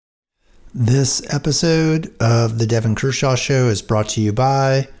This episode of The Devin Kershaw Show is brought to you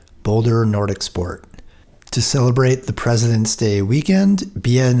by Boulder Nordic Sport. To celebrate the President's Day weekend,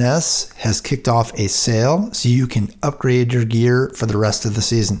 BNS has kicked off a sale so you can upgrade your gear for the rest of the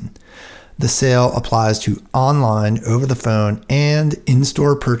season. The sale applies to online, over the phone, and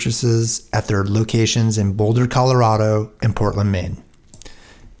in-store purchases at their locations in Boulder, Colorado, and Portland, Maine.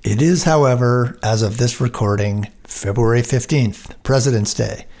 It is, however, as of this recording, February 15th, President's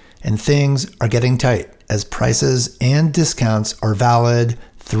Day, and things are getting tight as prices and discounts are valid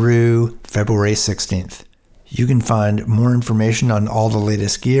through February 16th. You can find more information on all the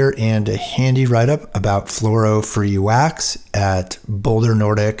latest gear and a handy write-up about fluoro-free wax at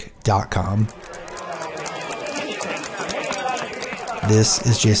bouldernordic.com. This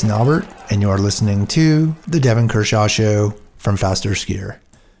is Jason Albert, and you're listening to The Devin Kershaw Show from Faster Skier.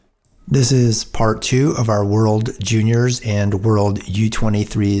 This is part 2 of our World Juniors and World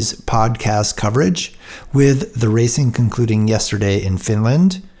U23s podcast coverage. With the racing concluding yesterday in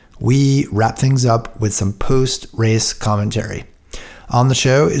Finland, we wrap things up with some post-race commentary. On the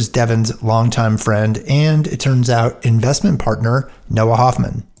show is Devin's longtime friend and, it turns out, investment partner, Noah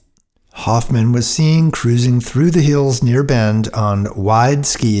Hoffman. Hoffman was seen cruising through the hills near Bend on wide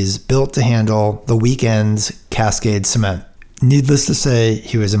skis built to handle the weekend's Cascade cement. Needless to say,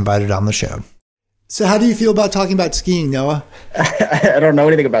 he was invited on the show. So how do you feel about talking about skiing, Noah? I don't know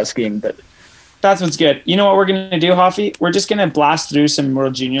anything about skiing, but that's what's good. You know what we're going to do, Hoffy? We're just going to blast through some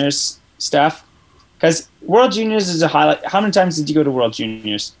World Juniors stuff. Because World Juniors is a highlight. How many times did you go to World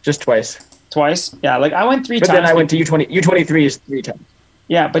Juniors? Just twice. Twice? Yeah, like I went 3 but times. But then I went to U23s 3 times.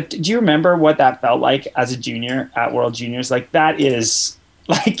 Yeah, but do you remember what that felt like as a junior at World Juniors? Like that is,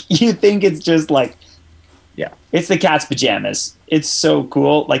 like you think it's just like, yeah, it's the cat's pajamas. It's so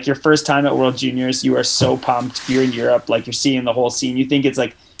cool. Like your first time at World Juniors, you are so pumped. You're in Europe, like you're seeing the whole scene. You think it's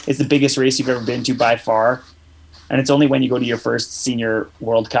like, it's the biggest race you've ever been to by far. And it's only when you go to your first senior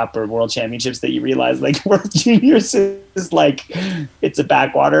World Cup or World Championships that you realize like World Juniors is like, it's a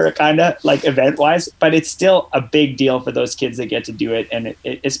backwater kind of like event wise, but it's still a big deal for those kids that get to do it. And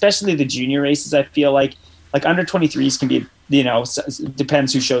especially the junior races, I feel like under 23s can be, you know,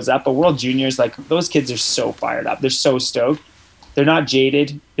 depends who shows up, but World Juniors, like those kids are so fired up. They're so stoked. They're not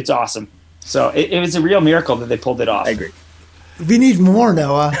jaded. It's awesome. So it was a real miracle that they pulled it off. I agree. We need more,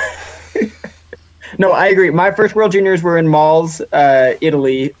 Noah. No, I agree. My first World Juniors were in Malls,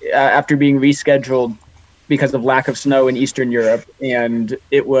 Italy, after being rescheduled because of lack of snow in Eastern Europe. And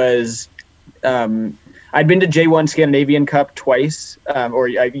it was, I'd been to J1 Scandinavian Cup twice, or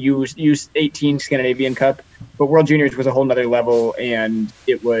I used U18 Scandinavian Cup, but World Juniors was a whole nother level. And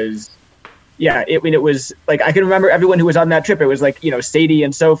it was, yeah, it was like, I can remember everyone who was on that trip. It was like, you know, Sadie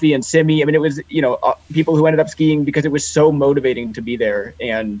and Sophie and Simi. I mean, it was, you know, people who ended up skiing because it was so motivating to be there.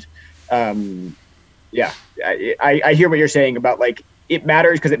 And, yeah, I hear what you're saying about like it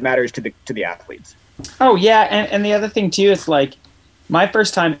matters because it matters to the athletes. Oh yeah, and the other thing too is like my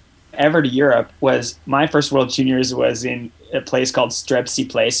first time ever to Europe was my first World Juniors was in a place called Strebci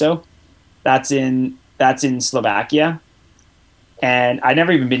Pleso. That's in Slovakia, and I'd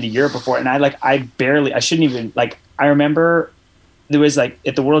never even been to Europe before, and I shouldn't even like. I remember there was like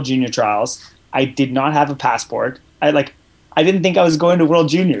at the World Junior Trials, I did not have a passport. I didn't think I was going to World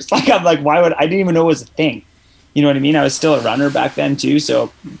Juniors. Like, I'm like, I didn't even know it was a thing. You know what I mean? I was still a runner back then too.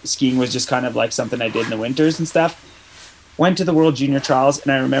 So skiing was just kind of like something I did in the winters and stuff. Went to the World Junior Trials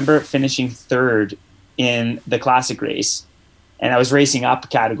and I remember finishing 3rd in the classic race. And I was racing up a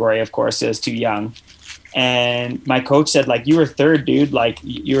category, of course, I was too young. And my coach said like, you were 3rd, dude. Like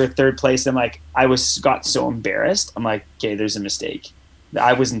you were 3rd place. I'm like, got so embarrassed. I'm like, okay, there's a mistake.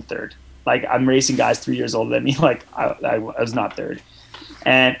 I wasn't 3rd. Like I'm racing guys 3 years older than me. Like I was not 3rd.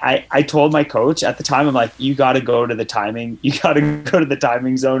 And I told my coach at the time, I'm like, you got to go to the timing. You got to go to the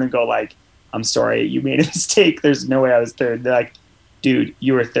timing zone and go like, I'm sorry, you made a mistake. There's no way I was 3rd. They're like, dude,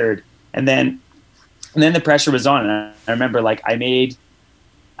 you were 3rd. And then the pressure was on. And I remember like I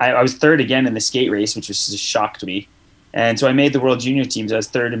was 3rd again in the skate race, which was just a shock to me. And so I made the World Junior teams. I was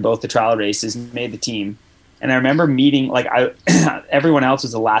 3rd in both the trial races and made the team. And I remember meeting, like, everyone else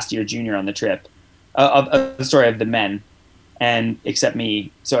was a last year junior on the trip, of the men, and except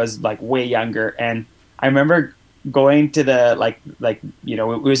me. So I was like way younger. And I remember going to the, like, you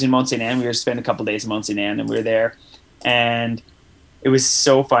know, it was in Mont Saint Anne. We were spending a couple days in Mont Saint Anne and we were there. And it was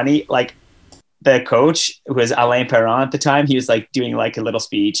so funny. Like the coach, who was Alain Perron at the time, he was like doing like a little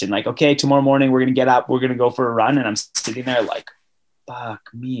speech and like, okay, tomorrow morning we're going to get up, we're going to go for a run. And I'm sitting there like,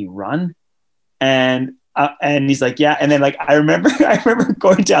 fuck me, run? And he's like, yeah. And then like, I remember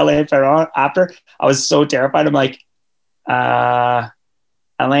going to Alain Perron after. I was so terrified. I'm like,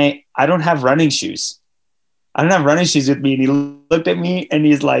 Alain, I don't have running shoes. I don't have running shoes with me. And he looked at me and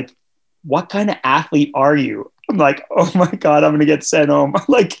he's like, what kind of athlete are you? I'm like, oh my God, I'm going to get sent home.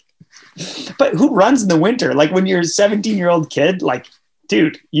 Like, but who runs in the winter? Like when you're a 17-year-old kid, like,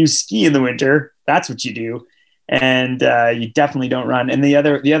 dude, you ski in the winter. That's what you do. And you definitely don't run. And the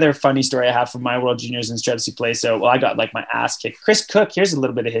other funny story I have from my World Juniors in Strepsy Play. So, well, I got like my ass kicked. Chris Cook, here's a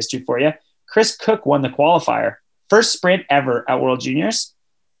little bit of history for you. Chris Cook won the qualifier. First sprint ever at World Juniors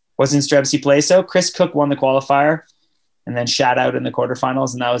was in Strepsy Play. So Chris Cook won the qualifier and then shat out in the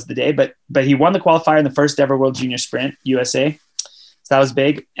quarterfinals. And that was the day. But he won the qualifier in the first ever World Junior sprint, USA. So that was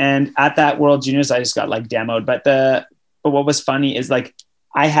big. And at that World Juniors, I just got like demoed. But what was funny is like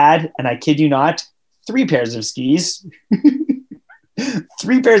I had, and I kid you not, 3 pairs of skis.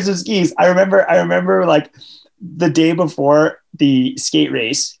 3 pairs of skis. I remember like the day before the skate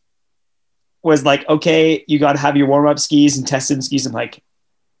race was like, okay, you got to have your warm-up skis and tested skis. I'm like,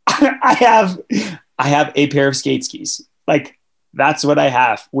 I have a pair of skate skis. Like that's what I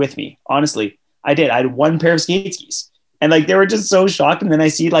have with me. Honestly, I did. I had 1 pair of skate skis. And like, they were just so shocked. And then I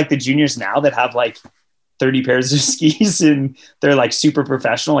see like the juniors now that have like 30 pairs of skis and they're like super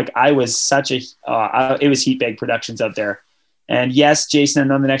professional. Like I was such a, it was heat bag productions out there. And yes, Jason, I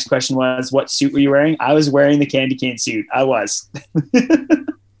know the next question was, what suit were you wearing? I was wearing the candy cane suit. I was.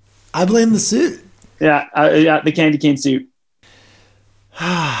 I blame the suit. Yeah. The candy cane suit.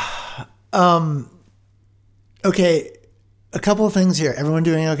 Okay. A couple of things here. Everyone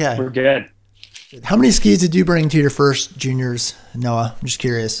doing okay? We're good. How many skis did you bring to your first juniors, Noah? I'm just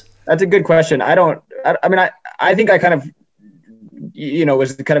curious. That's a good question. I think I kind of,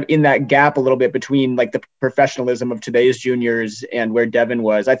 was kind of in that gap a little bit between like the professionalism of today's juniors and where Devin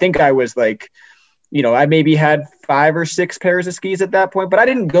was. I think I was like, I maybe had 5 or 6 pairs of skis at that point, but I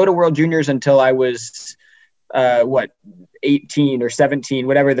didn't go to World Juniors until I was, 18 or 17,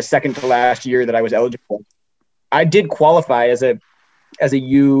 whatever the second to last year that I was eligible. I did qualify as a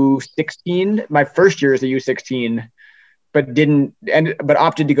U16, my first year as a U16, but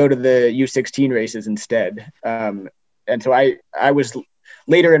opted to go to the U16 races instead. And so I was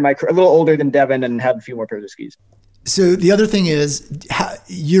later in my career, a little older than Devin and had a few more pairs of skis. So the other thing is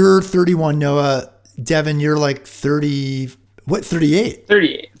you're 31, Noah. Devin, you're like 30, 38?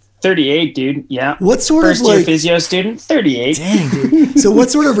 38, dude. Yeah. What sort First of like year physio student? 38. Dang, dude. So what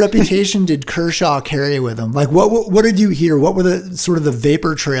sort of reputation did Kershaw carry with him? Like what did you hear? What were the sort of the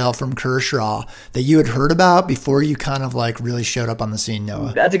vapor trail from Kershaw that you had heard about before you kind of like really showed up on the scene,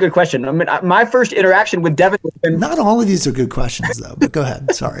 Noah? That's a good question. I mean, my first interaction with Devin was not all of these are good questions though, but go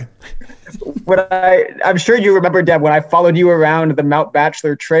ahead. Sorry. I'm sure you remember, Deb, when I followed you around the Mount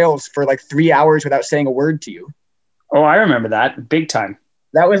Bachelor trails for like 3 hours without saying a word to you. Oh, I remember that big time.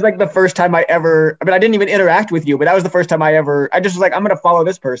 That was like the first time I didn't even interact with you, but that was the first time I just was like, I'm going to follow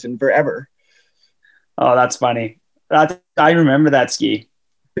this person forever. Oh, that's funny. I remember that ski.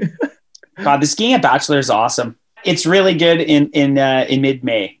 God, the skiing at Bachelor is awesome. It's really good in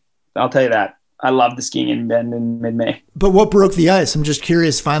mid-May. I'll tell you that. I love the skiing in Bend in mid-May. But what broke the ice? I'm just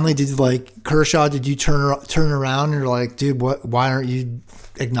curious. Finally, did you turn around and you're like, dude, why aren't you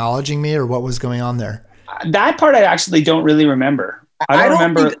acknowledging me, or what was going on there? That part I actually don't really remember.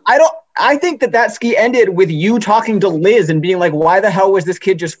 I think that ski ended with you talking to Liz and being like, why the hell was this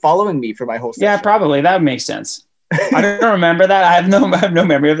kid just following me for my whole session? Yeah, probably. That would make sense. I don't remember that. I have no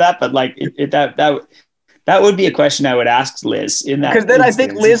memory of that, but like that would be a question I would ask Liz in that. Because then I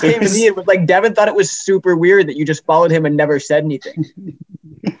think Liz came to me and was like, Devin thought it was super weird that you just followed him and never said anything.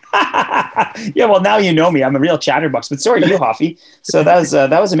 Yeah, well, now you know me. I'm a real chatterbox, but sorry, you, Hoffy. So that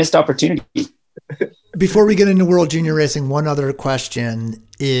was a missed opportunity. Before we get into World Junior Racing, one other question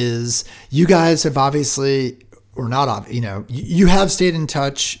is, you guys have obviously, or not, you have stayed in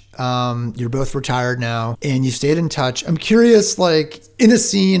touch. You're both retired now and you stayed in touch. I'm curious, like in a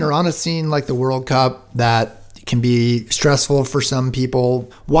scene or on a scene like the World Cup that can be stressful for some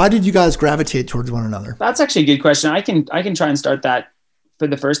people, why did you guys gravitate towards one another? That's actually a good question. I can try and start that for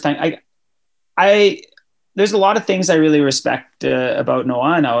the first time. There's a lot of things I really respect about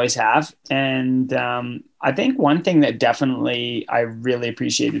Noah and I always have. And I think one thing that definitely I really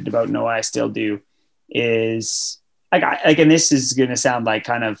appreciated about Noah, I still do, is and this is going to sound like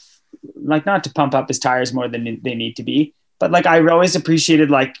kind of like not to pump up his tires more than they need to be, but like I always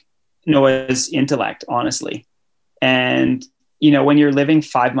appreciated like Noah's intellect, honestly. And, when you're living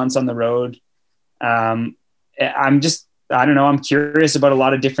 5 months on the road, I'm curious about a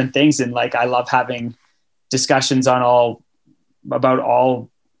lot of different things. And like, I love having discussions on about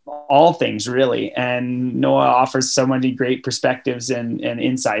all things really. And Noah offers so many great perspectives and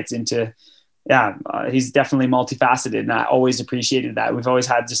insights into he's definitely multifaceted, and I always appreciated that. We've always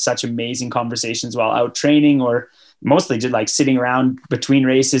had just such amazing conversations while out training, or mostly just like sitting around between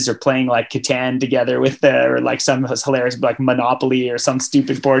races or playing like Catan together with or like some hilarious like Monopoly or some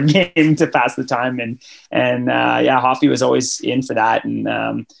stupid board game to pass the time. And Hoffy was always in for that. And,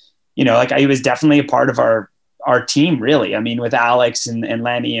 like he was definitely a part of our team, really. I mean, with Alex and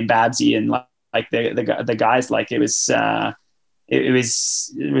Lenny and Babsy and like the guys, like it was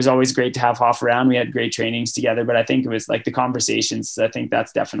always great to have Hoff around. We had great trainings together, but I think it was like the conversations. I think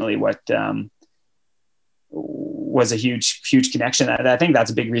that's definitely what was a huge connection. I think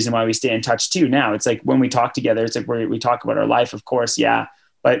that's a big reason why we stay in touch too. Now it's like when we talk together, it's like we talk about our life, of course. Yeah.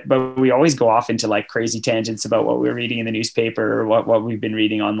 But we always go off into like crazy tangents about what we're reading in the newspaper or what we've been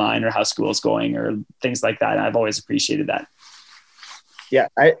reading online or how school's going or things like that. And I've always appreciated that. Yeah,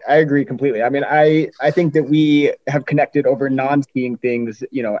 I agree completely. I mean, I think that we have connected over non-skiing things,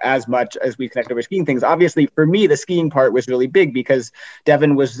 as much as we connect over skiing things. Obviously, for me, the skiing part was really big because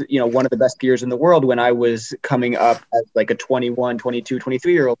Devin was, one of the best skiers in the world when I was coming up as like a 21, 22,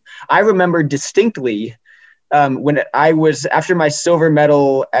 23-year-old. I remember distinctly when I was, after my silver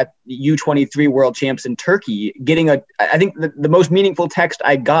medal at U23 World Champs in Turkey, getting I think the most meaningful text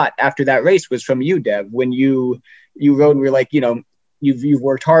I got after that race was from you, Dev, when you wrote and we were like, you've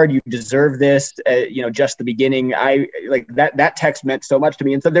worked hard, you deserve this, just the beginning. I like that text meant so much to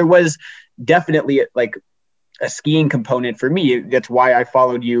me. And so there was definitely like a skiing component for me. That's why I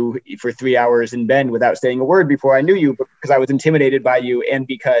followed you for 3 hours in Bend without saying a word before I knew you, because I was intimidated by you. And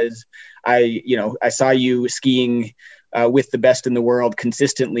because I saw you skiing with the best in the world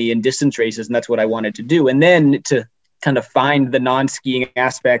consistently in distance races. And that's what I wanted to do. And then to kind of find the non-skiing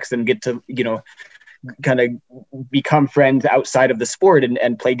aspects and get to, kind of become friends outside of the sport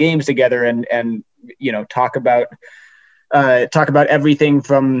and play games together and talk about everything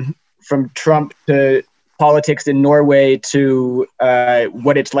from Trump to politics in Norway to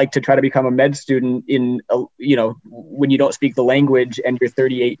what it's like to try to become a med student in when you don't speak the language and you're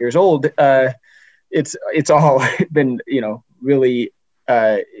 38 years old. It's all been really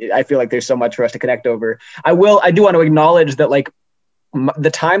I feel like there's so much for us to connect over. I do want to acknowledge that like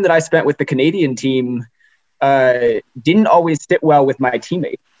the time that I spent with the Canadian team didn't always sit well with my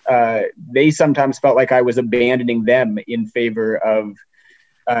teammates. They sometimes felt like I was abandoning them in favor of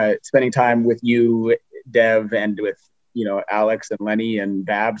spending time with you, Dev, and with, Alex and Lenny and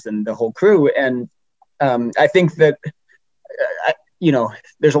Babs and the whole crew. And I think that,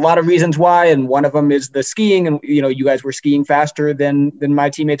 there's a lot of reasons why, and one of them is the skiing, and you guys were skiing faster than my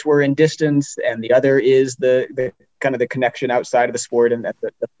teammates were in distance, and the other is the kind of the connection outside of the sport and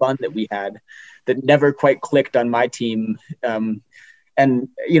the fun that we had that never quite clicked on my team. And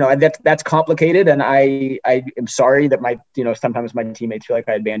that's complicated, and I am sorry that my sometimes my teammates feel like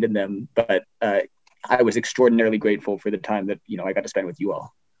I abandoned them, but I was extraordinarily grateful for the time that I got to spend with you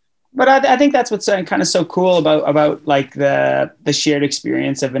all. But I think that's what's kind of so cool about like the shared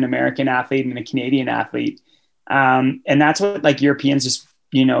experience of an American athlete and a Canadian athlete. And that's what like Europeans just,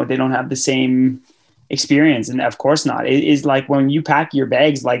 they don't have the same experience. And of course not. It is like when you pack your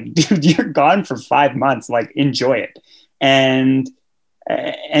bags, like, dude, you're gone for 5 months, like enjoy it. And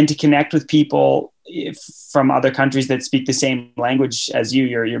to connect with people from other countries that speak the same language as you,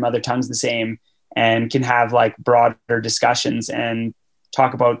 your mother tongue's the same, and can have like broader discussions and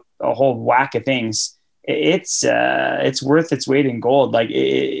talk about a whole whack of things. It's worth its weight in gold. Like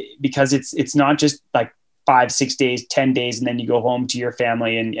because it's not just like 5, 6 days, 10 days, and then you go home to your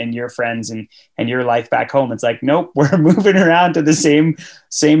family and your friends and your life back home. It's like, nope, we're moving around to the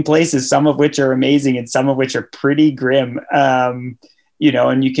same places, some of which are amazing and some of which are pretty grim. And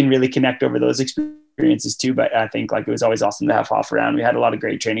you can really connect over those experiences too. But I think like it was always awesome to have Hoff around. We had a lot of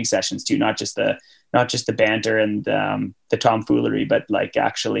great training sessions too, not just the banter and the tomfoolery, but like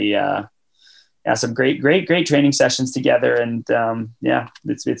actually some great training sessions together. And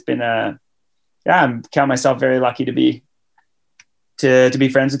it's been I count myself very lucky to be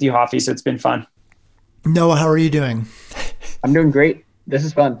friends with you, Hoffy. So it's been fun. Noah, how are you doing? I'm doing great. This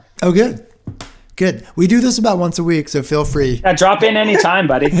is fun. Oh, good. We do this about once a week, so feel free. Yeah, drop in anytime,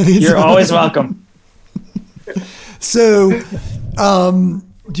 buddy. You're always welcome. So,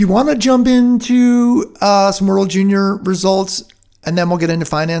 do you want to jump into some World Junior results, and then we'll get into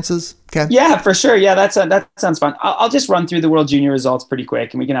finances? Okay. Yeah, for sure. Yeah, that sounds fun. I'll just run through the World Junior results pretty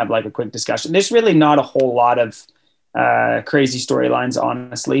quick, and we can have like a quick discussion. There's really not a whole lot of crazy storylines,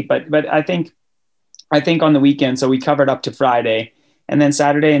 honestly, but I think on the weekend, so we covered up to Friday, and then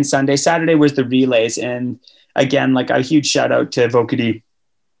Saturday and Sunday. Saturday was the relays, and again, like a huge shout out to Vuokatti,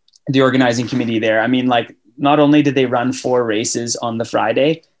 the organizing committee there. I mean, like not only did they run 4 races on the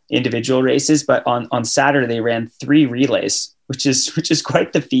Friday, individual races, but on Saturday they ran 3 relays, which is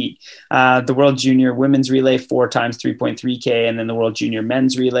quite the feat. The World Junior Women's Relay 4 times 3.3K, and then the World Junior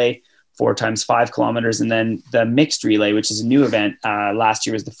Men's Relay 4 times 5 kilometers, and then the mixed relay, which is a new event. Last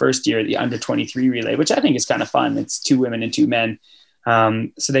year was the first year, the under 23 relay, which I think is kind of fun. It's 2 women and 2 men.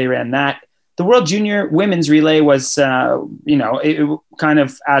 So they ran that. The World Junior Women's Relay was, it kind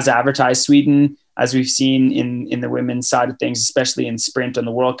of as advertised. Sweden, as we've seen in the women's side of things, especially in sprint on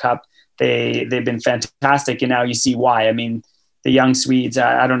the World Cup, they've been fantastic. And now you see why. I mean, the young Swedes,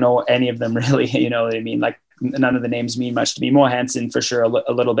 I don't know any of them really, you know what I mean? Like, none of the names mean much to me. Moa Hansen, for sure,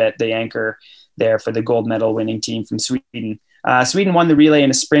 a little bit, the anchor there for the gold medal winning team from Sweden. Sweden won the relay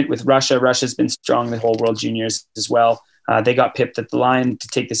in a sprint with Russia. Russia's been strong the whole World Juniors as well. They got pipped at the line to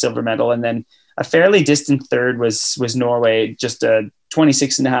take the silver medal. And then a fairly distant third was Norway, just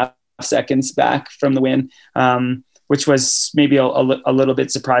 26 and a half seconds back from the win, which was maybe a little bit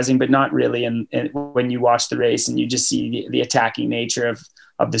surprising, but not really. And when you watch the race and you just see the attacking nature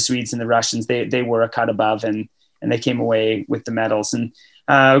of the Swedes and the Russians, they were a cut above, and they came away with the medals. And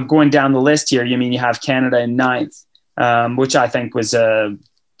going down the list here, you have Canada in 9th, which I think was an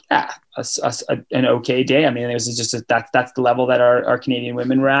okay day. I mean, it was just that's the level that our Canadian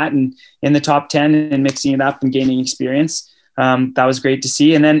women were at, and in the top 10 and mixing it up and gaining experience. That was great to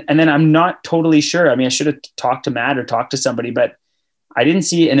see. And then I'm not totally sure. I mean, I should have talked to Matt or talked to somebody, but I didn't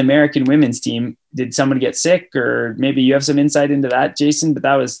see an American women's team. Did somebody get sick, or maybe you have some insight into that, Jason? But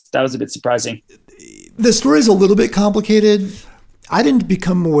that was a bit surprising. The story is a little bit complicated. I didn't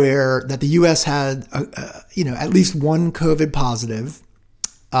become aware that the U.S. had, at least one COVID positive,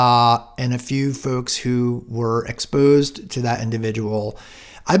 and a few folks who were exposed to that individual.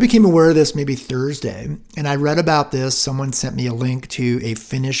 I became aware of this maybe Thursday, and I read about this. Someone sent me a link to a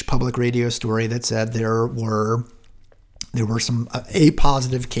Finnish public radio story that said there were some a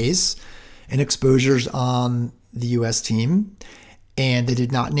positive case and exposures on the U.S. team, and they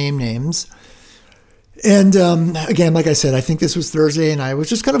did not name names. And again, like I said, I think this was Thursday, and I was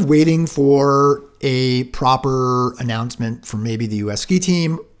just kind of waiting for a proper announcement from maybe the U.S. ski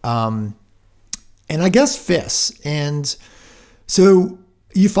team, and I guess FIS. And so,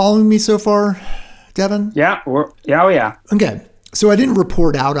 you following me so far, Devin? Yeah. Yeah. Okay. So I didn't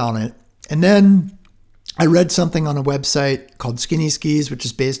report out on it, and then I read something on a website called Skinny Skis, which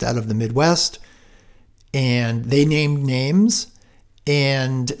is based out of the Midwest, and they named names.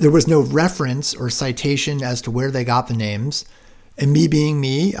 And there was no reference or citation as to where they got the names. And me being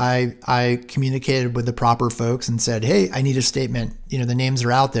me, I communicated with the proper folks and said, hey, I need a statement. The names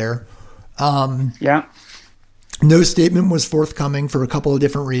are out there. Yeah. No statement was forthcoming for a couple of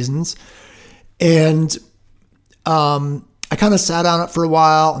different reasons. And I kind of sat on it for a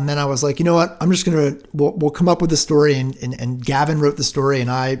while. And then I was like, you know what? I'm just going to, we'll come up with a story. And Gavin wrote the story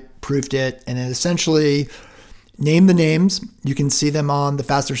and I proofed it. And it essentially name the names. You can see them on the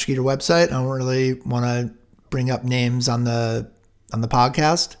Faster Skeeter website. I don't really want to bring up names on the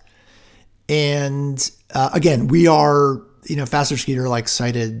podcast. And again, we are, Faster Skeeter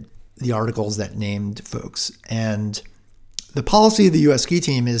cited the articles that named folks. And the policy of the U.S. ski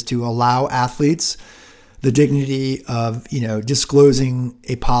team is to allow athletes the dignity of, disclosing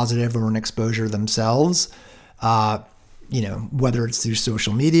a positive or an exposure themselves. Whether it's through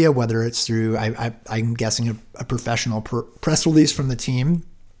social media, whether it's through, I'm guessing a professional press release from the team.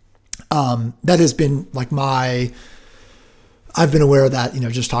 That has been I've been aware of that,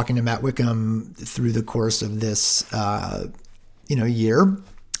 just talking to Matt Wickham through the course of this, year.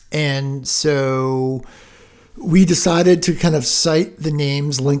 And so we decided to kind of cite the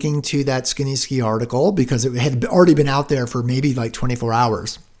names linking to that Skinny Ski article because it had already been out there for maybe 24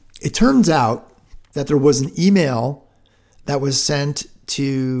 hours. It turns out that there was an email that was sent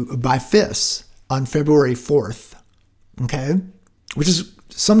by FIS on February 4th, okay, which is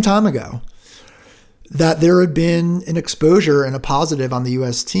some time ago, that there had been an exposure and a positive on the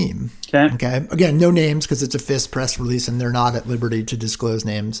U.S. team. Okay. Again, no names because it's a FIS press release and they're not at liberty to disclose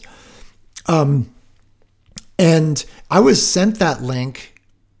names. And I was sent that link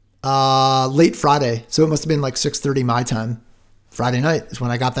late Friday, so it must have been 6:30 my time. Friday night is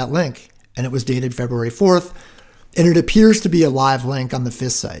when I got that link, and it was dated February 4th. And it appears to be a live link on the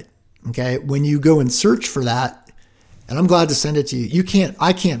FIS site. Okay. When you go and search for that, and I'm glad to send it to you,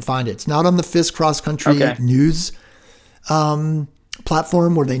 I can't find it. It's not on the FIS cross country news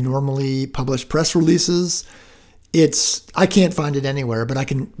platform where they normally publish press releases. I can't find it anywhere,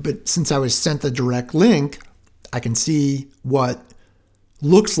 but since I was sent the direct link, I can see what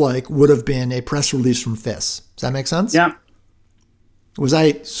looks like would have been a press release from FIS. Does that make sense? Yeah. Was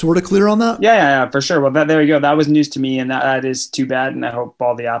I sort of clear on that? Yeah, for sure. Well, there you go. That was news to me, and that is too bad. And I hope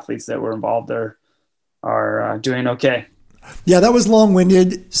all the athletes that were involved are doing okay. Yeah, that was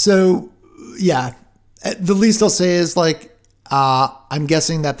long-winded. So, yeah, the least I'll say is like, I'm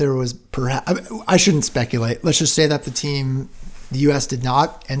guessing that there was perhaps, I shouldn't speculate. Let's just say that the U.S. did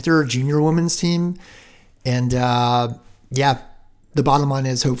not enter a junior women's team. And yeah, the bottom line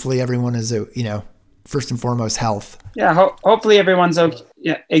is hopefully everyone is, first and foremost, health. Yeah, hopefully everyone's okay.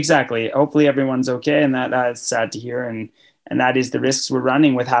 Yeah, exactly. Hopefully everyone's okay. And that is sad to hear. And that is the risks we're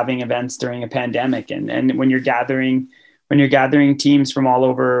running with having events during a pandemic. And when you're gathering teams from all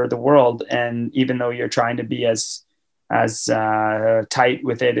over the world, and even though you're trying to be as tight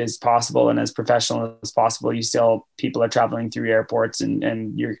with it as possible and as professional as possible, people are traveling through airports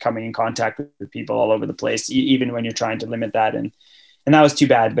and you're coming in contact with people all over the place, even when you're trying to limit that. And that was too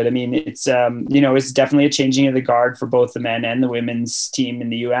bad. But I mean, it's definitely a changing of the guard for both the men and the women's team in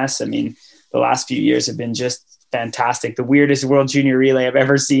the US. I mean, the last few years have been just fantastic. The weirdest World Junior relay I've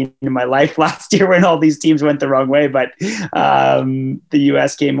ever seen in my life last year, when all these teams went the wrong way. But the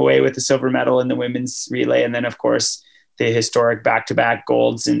US came away with the silver medal in the women's relay. And then, of course, the historic back-to-back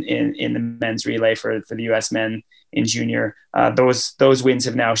golds in the men's relay for the US men in junior. Those wins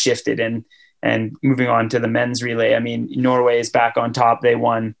have now shifted. And moving on to the men's relay, I mean, Norway is back on top. They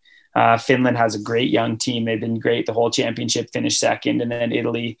won. Finland has a great young team. They've been great the whole championship, finished second. And then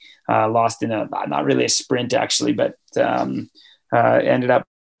Italy lost in not really a sprint actually, but ended up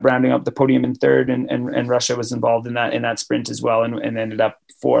rounding up the podium in third. And Russia was involved in that sprint as well and ended up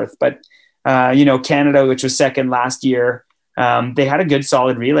fourth. But, Canada, which was second last year, they had a good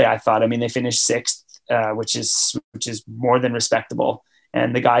solid relay, I thought. I mean, they finished sixth, which is more than respectable.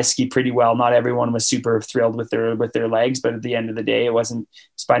 And the guys skied pretty well. Not everyone was super thrilled with their legs, but at the end of the day,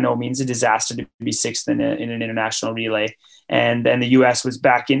 it's by no means a disaster to be sixth in an international relay. And then the US was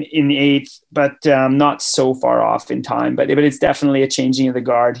back in eighth, but not so far off in time. But it's definitely a changing of the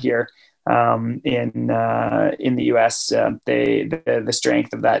guard here in the US. The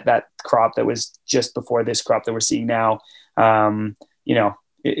strength of that crop that was just before this crop that we're seeing now,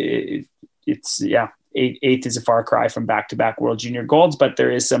 Eighth is a far cry from back-to-back World Junior golds, but there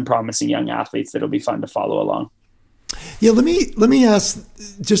is some promising young athletes that'll be fun to follow along. Yeah, let me ask,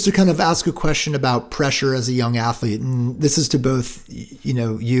 just to kind of ask a question about pressure as a young athlete, and this is to both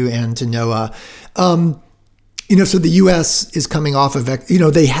you and to Noah. So the U.S. is coming off of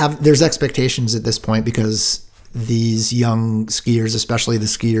there's expectations at this point because these young skiers, especially the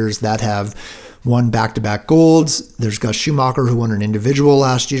skiers that have won back-to-back golds. There's Gus Schumacher who won an individual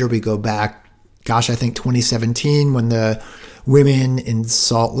last year. We go back. I think 2017 when the women in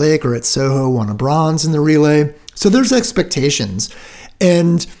Salt Lake or at Soho won a bronze in the relay. So there's expectations.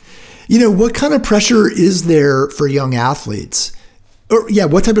 And, what kind of pressure is there for young athletes?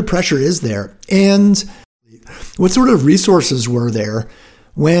 What type of pressure is there? And what sort of resources were there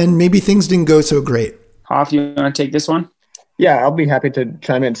when maybe things didn't go so great? Hoff, you want to take this one? Yeah, I'll be happy to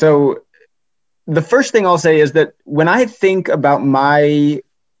chime in. So the first thing I'll say is that when I think about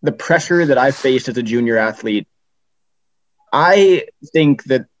the pressure that I faced as a junior athlete, I think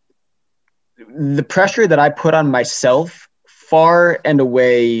that the pressure that I put on myself far and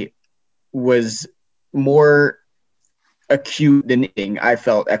away was more acute than anything I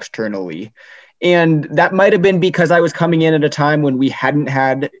felt externally. And that might have been because I was coming in at a time when we hadn't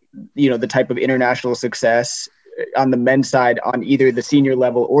had, the type of international success on the men's side on either the senior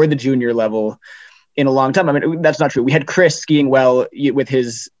level or the junior level in a long time. I mean, that's not true. We had Chris skiing well with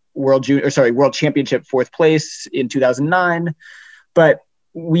his World Championship fourth place in 2009, but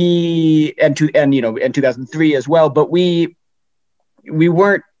in 2003 as well. But we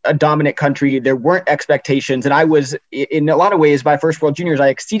weren't a dominant country. There weren't expectations, and I was in a lot of ways. My first World Juniors, I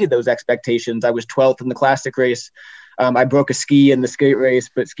exceeded those expectations. I was 12th in the classic race. I broke a ski in the skate race,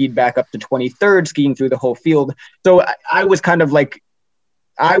 but skied back up to 23rd, skiing through the whole field. So I was kind of like,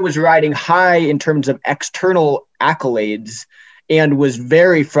 I was riding high in terms of external accolades and was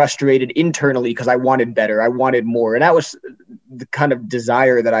very frustrated internally because I wanted better. I wanted more. And that was the kind of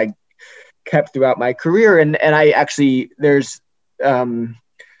desire that I kept throughout my career. And I actually, there's I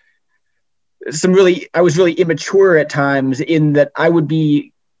was really immature at times in that I would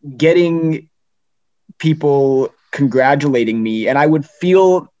be getting people congratulating me and I would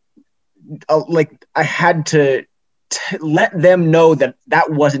feel like I had to let them know that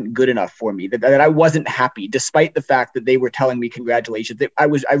wasn't good enough for me, that I wasn't happy, despite the fact that they were telling me congratulations.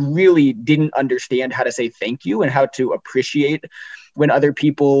 I really didn't understand how to say thank you and how to appreciate when other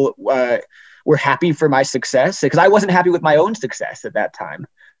people were happy for my success, because I wasn't happy with my own success at that time.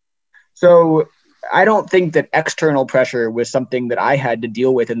 So I don't think that external pressure was something that I had to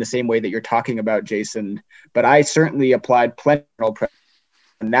deal with in the same way that you're talking about, Jason, but I certainly applied plenty of pressure.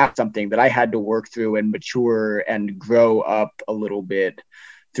 And that's something that I had to work through and mature and grow up a little bit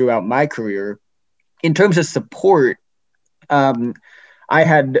throughout my career. In terms of support, I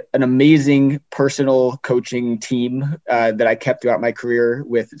had an amazing personal coaching team that I kept throughout my career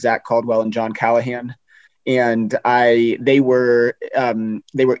with Zach Caldwell and John Callahan. And they were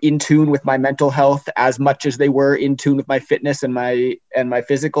in tune with my mental health as much as they were in tune with my fitness and my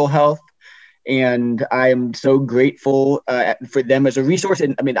physical health. And I am so grateful for them as a resource.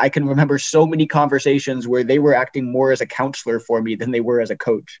 And I mean, I can remember so many conversations where they were acting more as a counselor for me than they were as a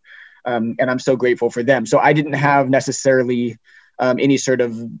coach. And I'm so grateful for them. So I didn't have necessarily any sort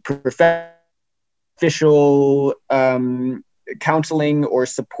of official counseling or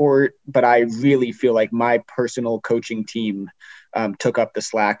support, but I really feel like my personal coaching team took up the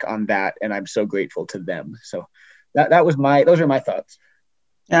slack on that, and I'm so grateful to them. So those are my thoughts.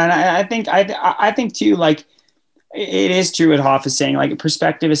 And I think too, like, it is true what Hoff is saying. Like,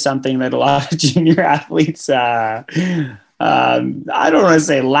 perspective is something that a lot of junior athletes, I don't want to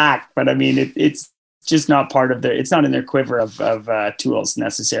say lack, but I mean, it's just not part of it's not in their quiver of tools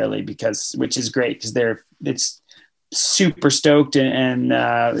necessarily, which is great because it's super stoked and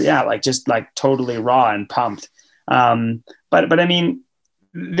like just like totally raw and pumped. But I mean,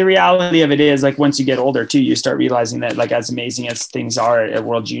 the reality of it is, like, once you get older too, you start realizing that, like, as amazing as things are at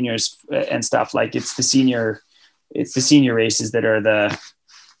World Juniors and stuff, like, it's the senior races that are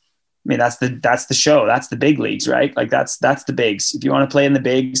that's the show. That's the big leagues, right? Like, that's the bigs. If you want to play in the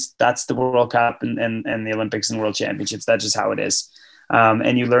bigs, that's the World Cup and the Olympics and World Championships. That's just how it is.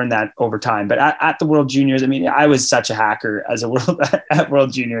 And you learn that over time. But at the World Juniors, I mean, I was such a hacker at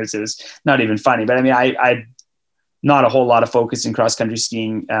World Juniors. It was not even funny. But I mean, I not a whole lot of focus in cross country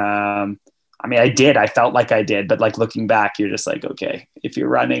skiing. I mean, I felt like I did, but like, looking back, you're just like, okay, if you're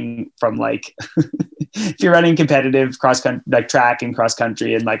running from like, if you're running competitive cross country, like track and cross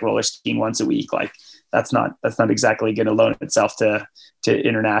country and like roller skiing once a week, like that's not exactly going to loan itself to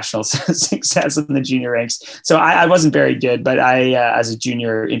international success in the junior ranks. So I wasn't very good, but as a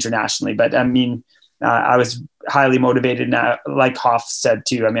junior internationally, but I mean, I was highly motivated. Now, like Hoff said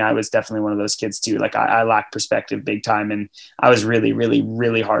too, I mean, I was definitely one of those kids too. Like, I lacked perspective big time, and I was really, really,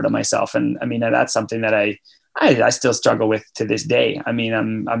 really hard on myself. And I mean, that's something that I still struggle with to this day. I mean,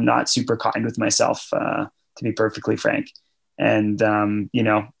 I'm not super kind with myself, to be perfectly frank. And,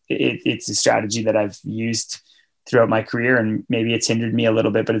 it's a strategy that I've used throughout my career, and maybe it's hindered me a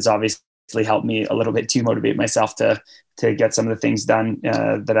little bit, but it's obviously helped me a little bit to motivate myself to get some of the things done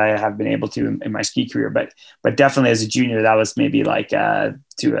that I have been able to in my ski career. But definitely as a junior, that was maybe like to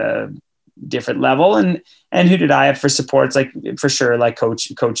a different level. And who did I have for supports? Like, for sure, like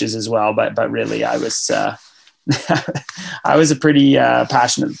coaches as well. But really, I was I was a pretty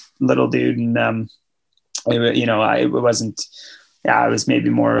passionate little dude, and I was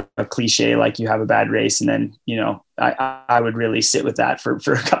maybe more a cliche, like, you have a bad race, and then, I would really sit with that for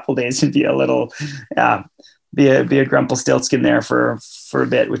a couple of days and be a little, be a Grumpelstiltskin there for a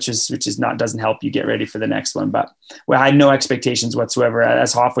bit, which doesn't help you get ready for the next one. But I had no expectations whatsoever.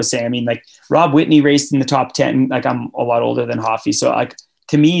 As Hoff was saying, I mean, like, Rob Whitney raced in the top 10. Like, I'm a lot older than Hoffy. So, like,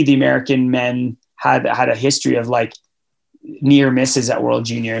 to me, the American men had a history of like near misses at World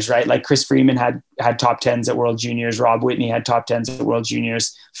Juniors, right? Like, Chris Freeman had top 10s at World Juniors. Rob Whitney had top 10s at World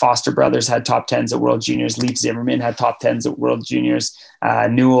Juniors. Foster Brothers had top 10s at World Juniors. Leif Zimmerman had top 10s at World Juniors.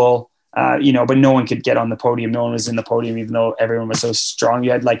 Newell, but no one could get on the podium. No one was in the podium, even though everyone was so strong.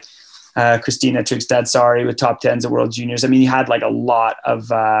 You had like Christina Trigstad Sari with top 10s at World Juniors. I mean, you had like a lot of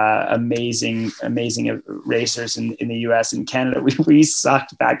amazing racers in the US and Canada. We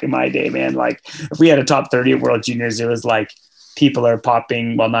sucked back in my day, man. Like, if we had a top 30 at World Juniors, it was like, people are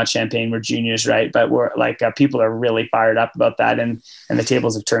popping, well, not champagne, we're juniors, right? But we're like, people are really fired up about that. And the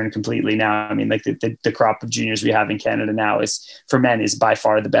tables have turned completely now. I mean, like, the crop of juniors we have in Canada now is, for men, is by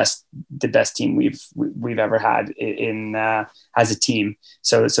far the best team we've ever had in as a team.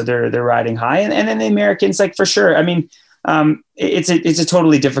 So they're riding high. And then the Americans, like, for sure. I mean, it's a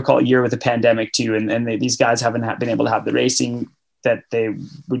totally difficult year with the pandemic too. And these guys haven't been able to have the racing that they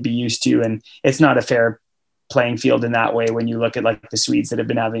would be used to. And it's not a fair playing field in that way when you look at like the Swedes that have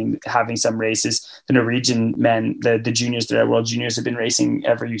been having some races. The Norwegian men, the juniors that are World Juniors, have been racing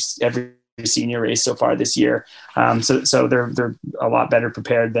every senior race so far this year. So they're a lot better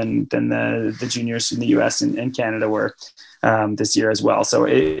prepared than the juniors in the US and Canada were this year as well. So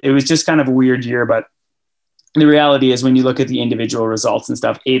it was just kind of a weird year, but the reality is, when you look at the individual results and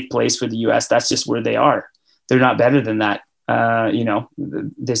stuff, 8th place for the US, that's just where they are. They're not better than that.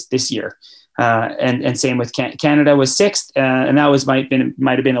 this year. And same with Canada was sixth, and that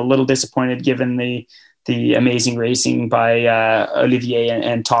might have been a little disappointed given the amazing racing by Olivier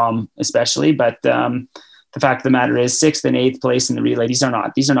and Tom especially. But the fact of the matter is, sixth and eighth place in the relay, these are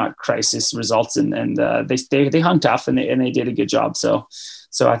not crisis results, and they hung tough and they did a good job. So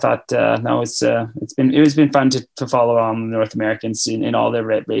I thought it's been fun to follow North Americans in all their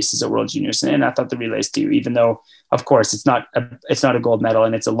races at World Juniors, and I thought the relays too. Even though, of course, it's not a gold medal,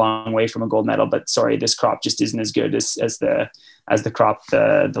 and it's a long way from a gold medal. But sorry, this crop just isn't as good as the crop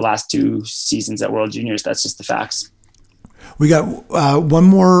the last two seasons at World Juniors. That's just the facts. We got one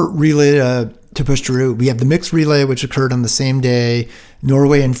more relay to push through. We have the mixed relay, which occurred on the same day.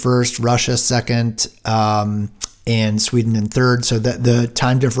 Norway in first, Russia second, and Sweden in third. So that the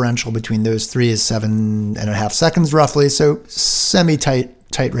time differential between those three is 7.5 seconds roughly. So semi-tight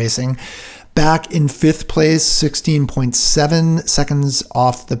racing. Back in fifth place, 16.7 seconds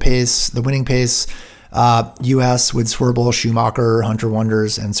off the winning pace. U.S. with Swerble, Schumacher, Hunter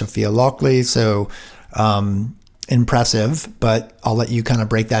Wonders, and Sophia Lockley. So impressive, but I'll let you kind of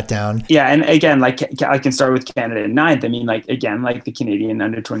break that down. Yeah, and again, like I can start with Canada in ninth. I mean, like the Canadian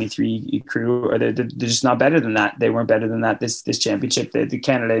under 23 crew, or they're just not better than that. They weren't better than that this championship. The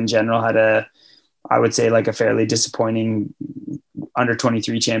Canada in general had I would say a fairly disappointing under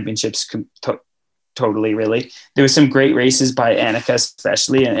 23 championships. Totally, really. There was some great races by Annika,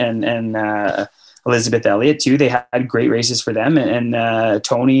 especially, and Elizabeth Elliott too. They had great races for them, and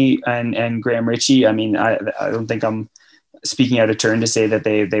Tony and Graham Ritchie. I mean, I don't think I'm speaking out of turn to say that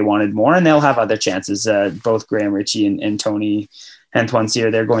they wanted more, and they'll have other chances. Both Graham Ritchie and Tony Antoine Cyr,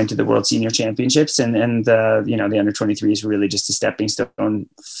 they're going to the World Senior Championships, and the under 23 is really just a stepping stone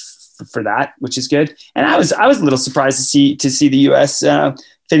for that, which is good. And I was a little surprised to see the US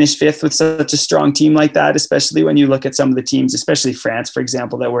finish fifth with such a strong team like that, especially when you look at some of the teams, especially France, for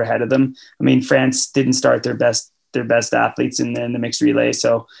example, that were ahead of them. I mean, France didn't start their best athletes in the mixed relay,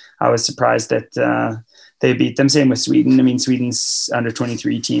 so I was surprised that they beat them. Same with Sweden. I mean, Sweden's under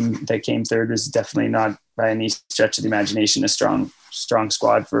 23 team that came third was definitely not by any stretch of the imagination a strong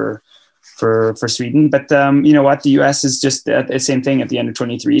squad for Sweden. But you know what, the US is just the same thing at the under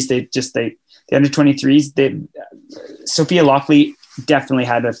 23s. The under 23s, Sophia Lockley definitely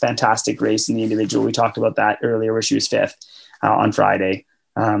had a fantastic race in the individual. We talked about that earlier, where she was fifth on Friday.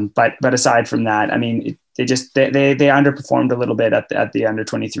 But aside from that, I mean, they underperformed a little bit at the under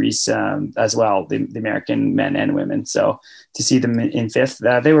 23s as well, the American men and women. So to see them in fifth,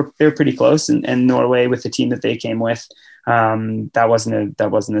 they were pretty close. And Norway, with the team that they came with, that wasn't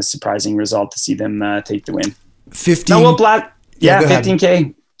a surprising result to see them take the win.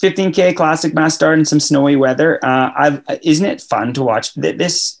 15K classic mass start in some snowy weather. Isn't it fun to watch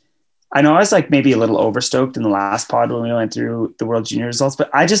this? I know I was maybe a little overstoked in the last pod when we went through the World Junior results, but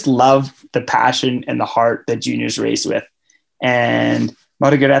I just love the passion and the heart that juniors race with. And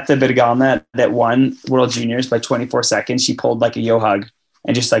Margareta Bergana that won World Juniors by 24 seconds, she pulled a yo hug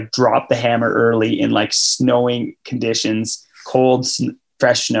and just dropped the hammer early in snowing conditions, cold,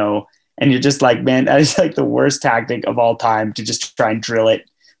 fresh snow. And you're just man, that is the worst tactic of all time, to just try and drill it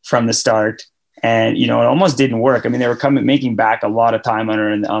from the start. And, it almost didn't work. I mean, they were making back a lot of time on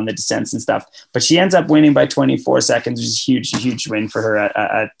her on the descents and stuff, but she ends up winning by 24 seconds, which is a huge win for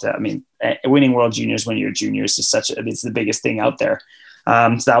her winning World Juniors when you're juniors is it's the biggest thing out there.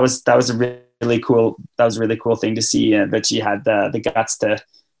 So that was a really cool thing to see, that she had the guts to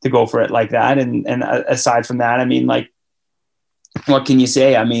go for it like that. And aside from that, I mean, what can you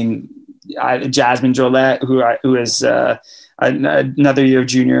say? I mean, Jasmine Jolette, who is another year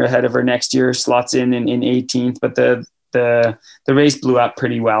junior ahead of her next year, slots in 18th, but the race blew up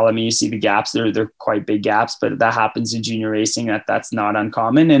pretty well. I mean, you see the gaps, they're quite big gaps, but that happens in junior racing. That's not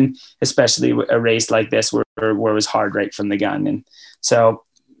uncommon, and especially a race like this where it was hard right from the gun. And so,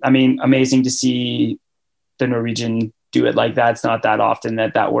 I mean, amazing to see the Norwegian do it like that. It's not that often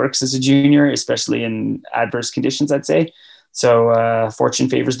that works as a junior, especially in adverse conditions, I'd say. So fortune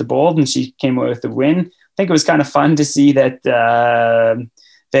favors the bold, and she came away with the win. I think it was kind of fun to see that Vegard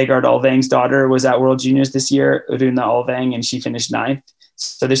Alvang's daughter was at World Juniors this year, Runa Alvang, and she finished ninth.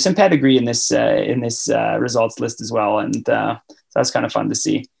 So there's some pedigree in this results list as well, and so that's kind of fun to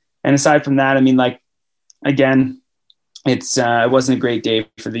see. And aside from that, I mean, again, it wasn't a great day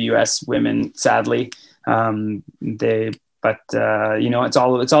for the U.S. women, sadly. It's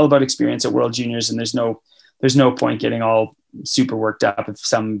all about experience at World Juniors, and there's no point getting all super worked up if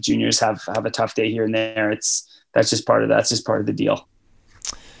some juniors have a tough day here and there. That's just part of the deal.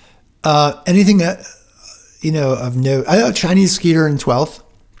 Anything of note? I know Chinese skier in 12th.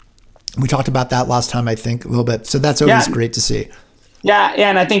 We talked about that last time, I think, a little bit. So that's always great to see. Yeah,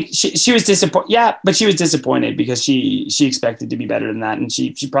 and I think she was disappointed. Yeah, but she was disappointed because she expected to be better than that, and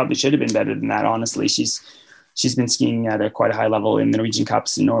she probably should have been better than that. Honestly, she's been skiing at quite a high level in the Norwegian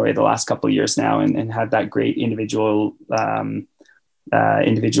Cups in Norway the last couple of years now, and had that great individual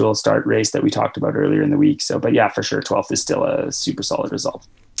start race that we talked about earlier in the week. So, but yeah, for sure, 12th is still a super solid result.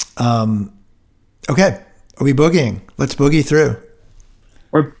 Okay, are we boogieing? Let's boogie through.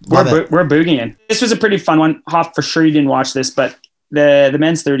 We're boogieing. This was a pretty fun one. Hoff, for sure you didn't watch this, but the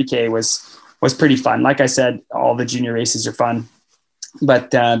men's 30K was pretty fun. Like I said, all the junior races are fun,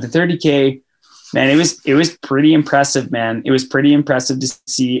 but the 30K, man, it was pretty impressive, man. It was pretty impressive to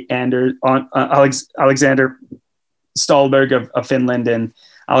see Alexander Stallberg of Finland and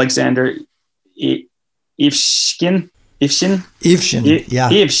Alexander Ivshin.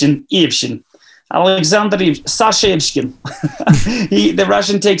 Alexander Sashevskin. The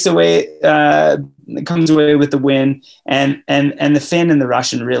Russian comes away with the win, and the Finn and the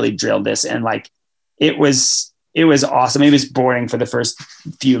Russian really drilled this, and like it was awesome. It was boring for the first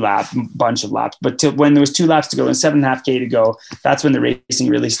bunch of laps, but when there was 2 laps to go and 7.5K to go, that's when the racing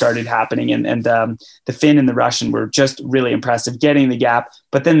really started happening, and the Finn and the Russian were just really impressive, getting the gap.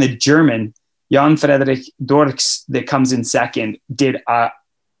 But then the German Jan Frederik Dorks that comes in second did a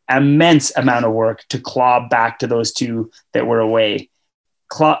immense amount of work to claw back to those 2 that were away.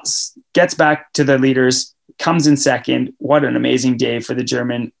 Gets back to the leaders, comes in second. What an amazing day for the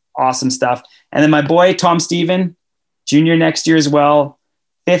German. Awesome stuff. And then my boy, Tom Steven, junior next year as well,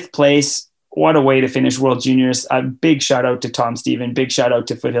 5th place. What a way to finish World Juniors. A big shout out to Tom Steven. Big shout out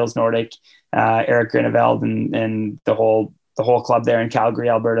to Foothills Nordic, Eric Grineveld and the whole club there in Calgary,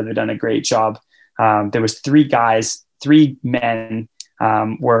 Alberta. They've done a great job. There was 3 men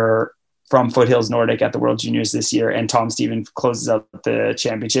were from Foothills Nordic at the World Juniors this year, and Tom Steven closes out the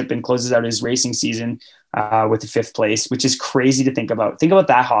championship and closes out his racing season with the 5th place, which is crazy to think about. Think about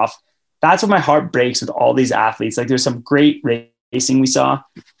that, Hoff. That's what my heart breaks with all these athletes. Like, there's some great racing we saw.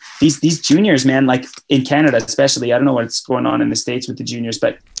 These juniors, man, like in Canada especially. I don't know what's going on in the States with the juniors,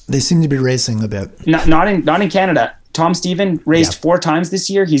 but they seem to be racing a bit. Not in Canada. Tom Steven raced 4 times this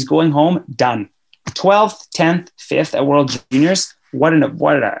year. He's going home, done. 12th, 10th, 5th at World Juniors. What an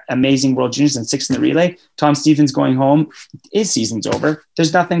amazing World Juniors, and 6th in the relay. Tom Steven's going home. His season's over.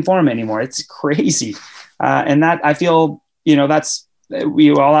 There's nothing for him anymore. It's crazy. And that, I feel, we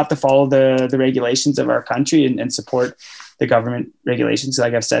all have to follow the regulations of our country and support the government regulations.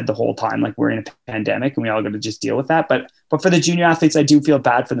 Like I've said the whole time, like, we're in a pandemic and we all got to just deal with that. But for the junior athletes, I do feel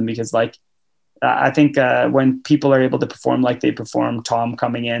bad for them because, like, I think when people are able to perform like they perform, Tom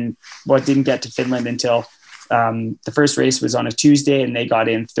coming in, didn't get to Finland until the first race was on a Tuesday, and they got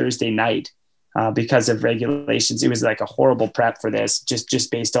in Thursday night because of regulations. It was like a horrible prep for this,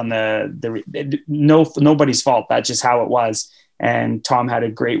 just based on nobody's fault. That's just how it was. And Tom had a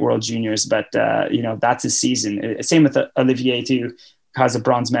great World Juniors, but that's his season. Same with Olivier too, has a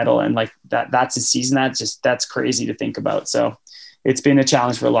bronze medal, and like that's his season. That's crazy to think about. So it's been a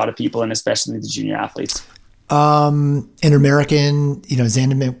challenge for a lot of people, and especially the junior athletes. Inter-American,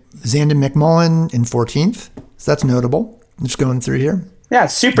 Zanda McMullen in 14th. So that's notable. I'm just going through here. Yeah,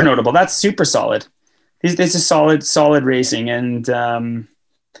 super notable. That's super solid. This is solid racing. And Michael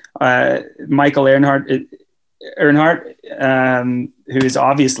Earnhardt, who is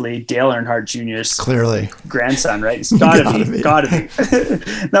obviously Dale Earnhardt Jr.'s clearly grandson, right? It's gotta be.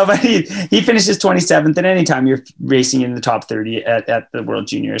 No, but he finishes 27th. And anytime you're racing in the top 30 at the World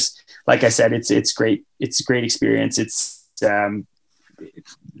Juniors, like I said, it's great. It's a great experience. It's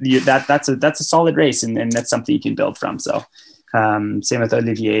that's a solid race, and that's something you can build from. So same with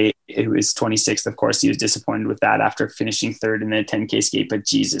Olivier, who was 26th. Of course, he was disappointed with that after finishing 3rd in the 10K skate, but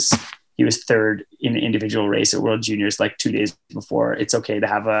Jesus, he was 3rd in an individual race at World Juniors like 2 days before. It's okay to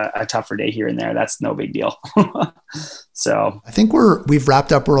have a tougher day here and there. That's no big deal. So I think we've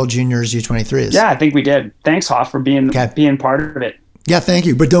wrapped up World Juniors U23s. Yeah, I think we did. Thanks, Hoff, for being part of it. Yeah, thank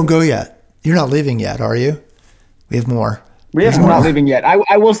you. But don't go yet. You're not leaving yet, are you? We have more. I'm not leaving yet.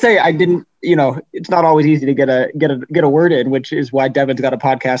 I will say I didn't. It's not always easy to get a word in, which is why Devin's got a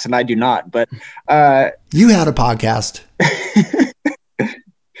podcast and I do not. But you had a podcast.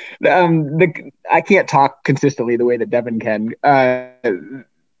 I can't talk consistently the way that Devin can. But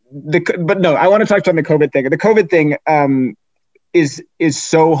no, I want to touch on the COVID thing. The COVID thing is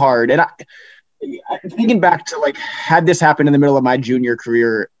so hard, and thinking back to, like, had this happened in the middle of my junior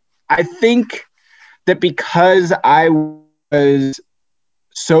career, I think that because I was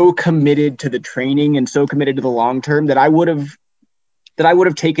so committed to the training and so committed to the long term that I would have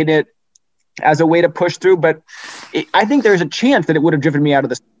taken it as a way to push through. But I think there's a chance that it would have driven me out of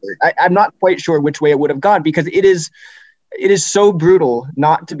the sport. I'm not quite sure which way it would have gone, because it is so brutal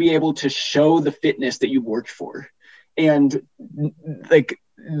not to be able to show the fitness that you worked for. And like,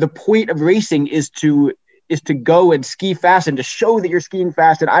 the point of racing is to go and ski fast and to show that you're skiing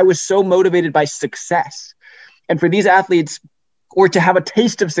fast. And I was so motivated by success. And for these athletes, or to have a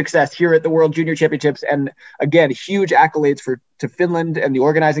taste of success here at the World Junior Championships, and again, huge accolades to Finland and the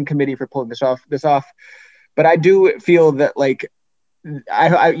organizing committee for pulling this off. But I do feel that, like,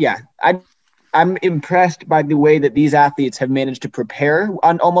 I'm impressed by the way that these athletes have managed to prepare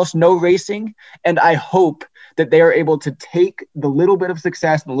on almost no racing. And I hope that they are able to take the little bit of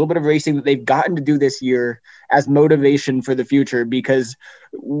success and the little bit of racing that they've gotten to do this year as motivation for the future, because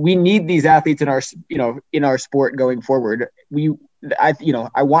we need these athletes in our sport going forward. I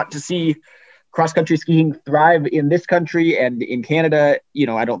want to see cross-country skiing thrive in this country and in Canada.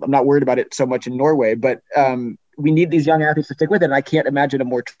 I'm not worried about it so much in Norway, but we need these young athletes to stick with it. And I can't imagine a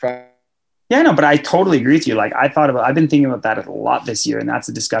more Yeah, no, but I totally agree with you. Like, I've been thinking about that a lot this year. And that's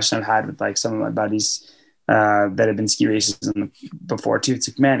a discussion I've had with, like, some of my buddies that have been ski races before too. It's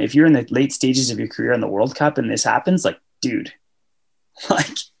like, man, if you're in the late stages of your career in the World Cup and this happens, like, dude,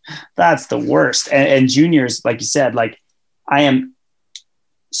 like, that's the worst. And juniors, like you said, like, I am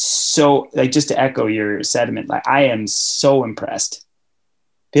so, like, just to echo your sentiment, like, I am so impressed,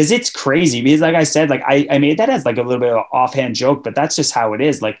 because it's crazy. Because, like I said, like, I made that as, like, a little bit of an offhand joke, but that's just how it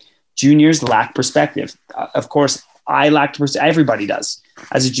is. Like, juniors lack perspective. Of course, I lacked perspective. Everybody does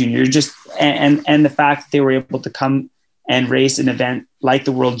as a junior. Just and the fact that they were able to come and race an event like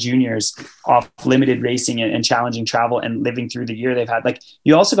the World Juniors off limited racing and challenging travel and living through the year they've had. Like,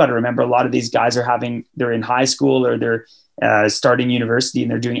 you also got to remember, a lot of these guys they're in high school, or they're starting university,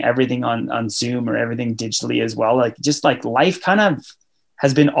 and they're doing everything on Zoom or everything digitally as well. Like, just like, life kind of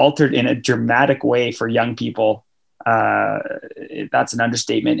has been altered in a dramatic way for young people. That's an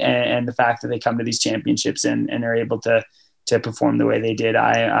understatement. And the fact that they come to these championships and are able to perform the way they did,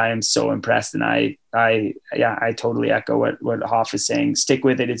 I am so impressed. And I totally echo what Hoff is saying. Stick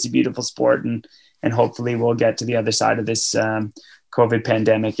with it. It's a beautiful sport, and hopefully we'll get to the other side of this COVID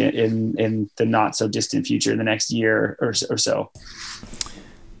pandemic in the not so distant future, in the next year or so.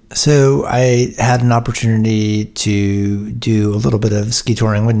 So I had an opportunity to do a little bit of ski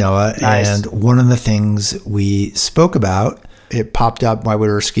touring with Noah. Nice. And one of the things we spoke about, it popped up while we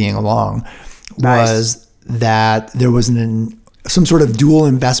were skiing along, was that there was some sort of dual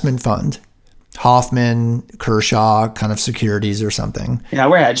investment fund, Hoffman, Kershaw kind of securities or something. Yeah,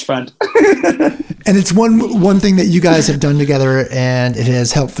 we're a hedge fund. And it's one thing that you guys have done together, and it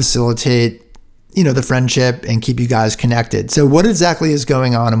has helped facilitate, the friendship and keep you guys connected. So what exactly is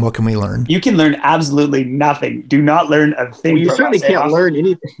going on, and what can we learn? You can learn absolutely nothing. Do not learn a thing. Well, you certainly can't learn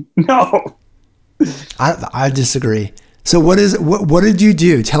anything. No. I disagree. So what did you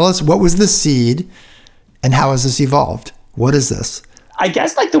do? Tell us, what was the seed and how has this evolved? What is this? I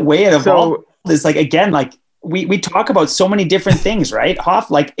guess, like, the way it evolved is, like, again, like, we talk about so many different things, right? Hoff,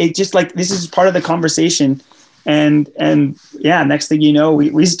 like, it just, like, this is part of the conversation. And yeah, next thing you know,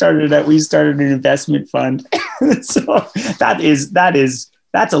 we started an investment fund. So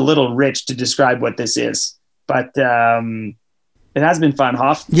that's a little rich to describe what this is, but it has been fun.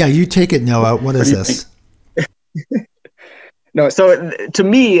 Hoff? Yeah, you take it, Noah. What is this? No, so to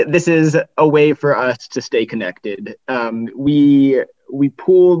me, this is a way for us to stay connected. We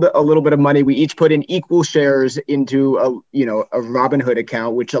pooled a little bit of money. We each put in equal shares into a Robinhood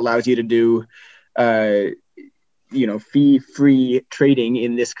account, which allows you to do fee-free trading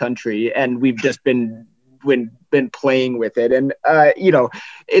in this country. And we've just been playing with it. And,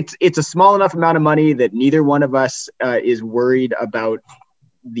 it's a small enough amount of money that neither one of us is worried about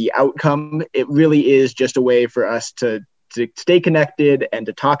the outcome. It really is just a way for us to stay connected and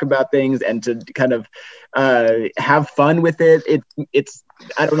to talk about things and to kind of have fun with it. It's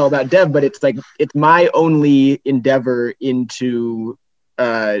I don't know about Dev, but it's my only endeavor into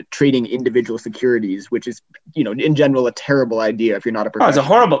trading individual securities, which is, in general, a terrible idea if you're not a professional.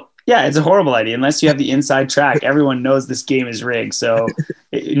 It's a horrible idea unless you have the inside track. Everyone knows this game is rigged, so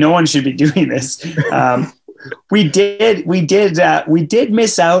no one should be doing this. We did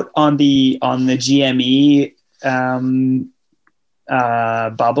miss out on the GME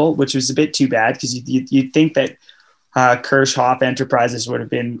bubble, which was a bit too bad, because you'd think that Kershaw Enterprises would have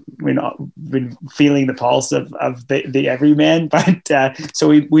been feeling the pulse of the everyman, but so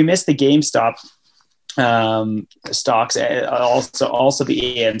we missed the GameStop stocks, also the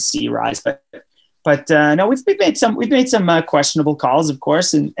AMC rise, but no, we've made some questionable calls, of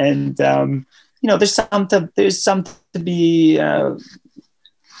course, and there's some to be.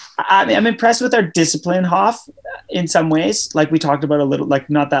 I'm impressed with our discipline, Hoff, in some ways. Like we talked about a little, like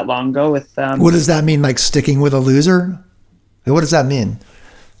not that long ago with. What does that mean? Like sticking with a loser? What does that mean?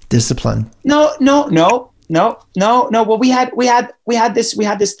 Discipline? No. Well, we had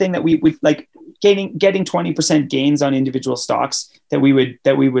this thing that we like getting 20% gains on individual stocks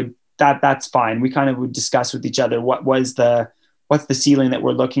that's fine. We kind of would discuss with each other what's the ceiling that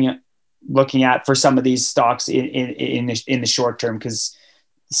we're looking at for some of these stocks in the short term, because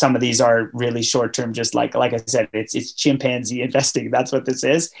some of these are really short term, just like I said, it's chimpanzee investing. That's what this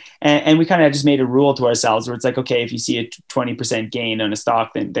is. And we kind of just made a rule to ourselves where it's like, okay, if you see a 20% gain on a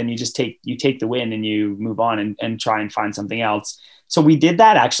stock, then you just take the win and you move on and try and find something else. So we did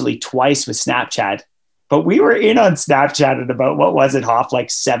that actually twice with Snapchat, but we were in on Snapchat at about, what was it, Hoff, like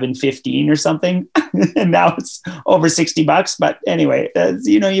 $7.15 or something. And now it's over $60. But anyway,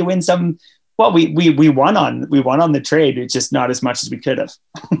 you win some. Well, we won on the trade. It's just not as much as we could have.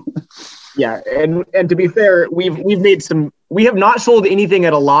 Yeah, and to be fair, we have not sold anything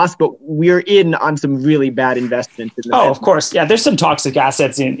at a loss, but we're in on some really bad investments. Of course, yeah. There's some toxic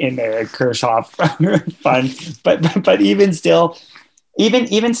assets in there, Kershaw fund, but even still,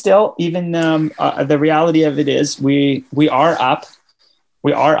 the reality of it is we are up.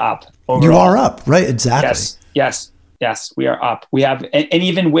 We are up. Overall. You are up, right? Exactly. Yes, we are up. We have, and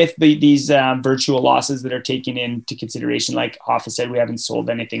even with these virtual losses that are taken into consideration, like Hoffa said, we haven't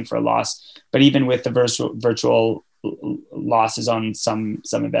sold anything for a loss. But even with the virtual losses on some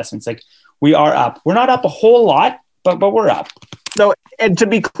investments, like we are up. We're not up a whole lot, but we're up. So, and to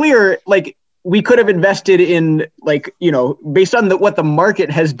be clear, like we could have invested in, like, based on what the market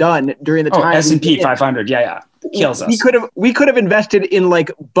has done during the time. S&P 500, yeah. Kills us. We could have invested in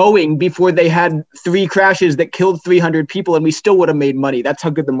like Boeing before they had 3 crashes that killed 300 people, and we still would have made money. That's how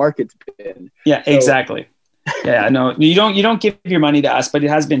good the market's been. Yeah, so. Exactly. Yeah, no, you don't give your money to us, but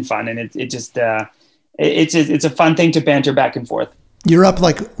it has been fun, and it's a fun thing to banter back and forth. You're up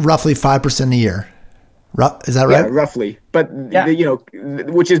like roughly 5% a year. Is that right? Yeah, roughly. But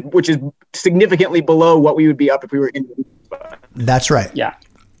which is significantly below what we would be up if we were in. That's right. Yeah.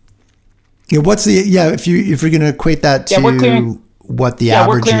 Yeah, if you're going to equate that to what the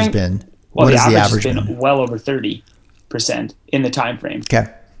average has been. Well, the average has been well over 30% in the time frame. Okay.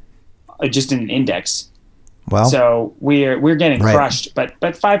 Just in an index. Well, so we're getting crushed, but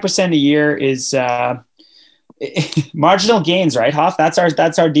 5% a year is marginal gains, right, Hoff? That's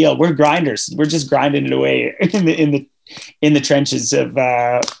our deal. We're grinders. We're just grinding it away in the trenches of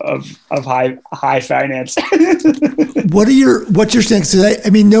high finance. What's your stance? So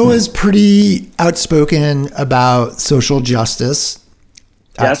Noah's pretty outspoken about social justice.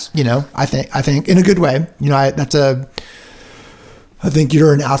 Yes. I think in a good way. I think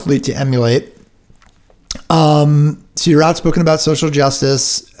you're an athlete to emulate. So you're outspoken about social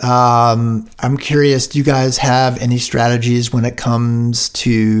justice. I'm curious, do you guys have any strategies when it comes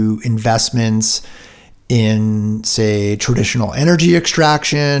to investments in, say, traditional energy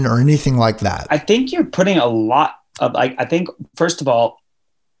extraction or anything like that? I think you're putting a lot of, I think, first of all,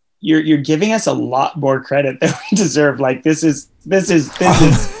 you're giving us a lot more credit than we deserve. Like this is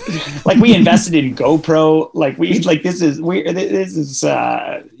like we invested in GoPro.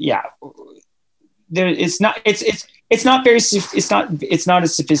 It's not a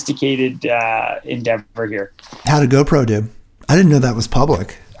sophisticated endeavor here. How did GoPro do? I didn't know that was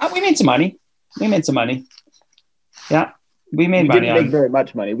public. We made some money. Yeah. We didn't make very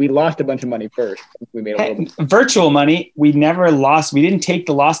much money. We lost a bunch of money first. We made a little bit. Virtual money. We never lost. We didn't take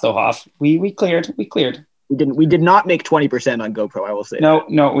the loss though, Hoff. We cleared. We did not make 20% on GoPro, I will say.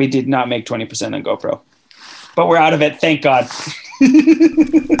 No, we did not make 20% on GoPro. But we're out of it, thank God.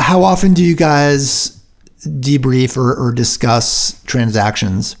 How often do you guys debrief or discuss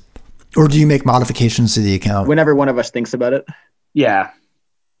transactions? Or do you make modifications to the account? Whenever one of us thinks about it. Yeah.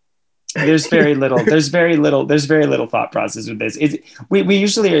 There's very little thought process with this. We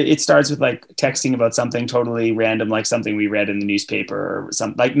usually, it starts with like texting about something totally random, like something we read in the newspaper or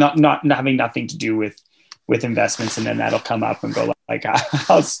something, like not having nothing to do with investments. And then that'll come up and go like,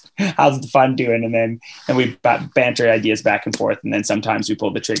 how's the fund doing? And we banter ideas back and forth. And then sometimes we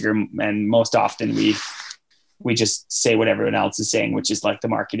pull the trigger, and most often we just say what everyone else is saying, which is like the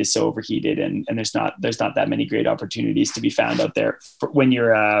market is so overheated and there's not that many great opportunities to be found out there when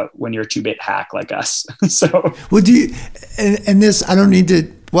you're a 2-bit hack like us. So, well, do you, and this, I don't need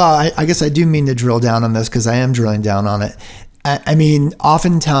to, well, I guess I do mean to drill down on this because I am drilling down on it. I mean,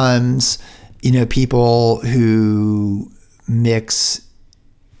 oftentimes, people who mix,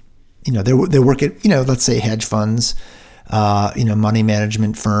 they work at, let's say hedge funds, money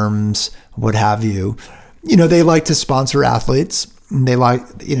management firms, what have you. They like to sponsor athletes, they like,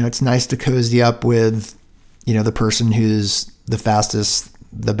 it's nice to cozy up with, the person who's the fastest,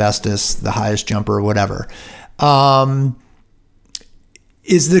 the bestest, the highest jumper, whatever.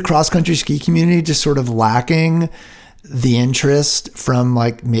 Is the cross-country ski community just sort of lacking the interest from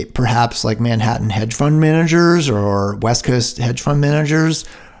perhaps Manhattan hedge fund managers or West Coast hedge fund managers,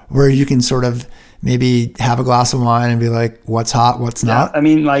 where you can sort of maybe have a glass of wine and be like, what's hot, what's not? I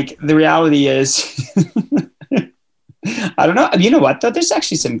mean, the reality is, I don't know. You know what though? There's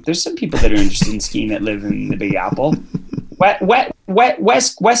actually some people that are interested in skiing that live in the Big Apple.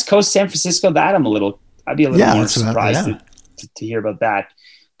 West Coast, San Francisco. I'd be a little more surprised to hear about that.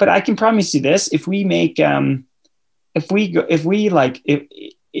 But I can promise you this: if we make,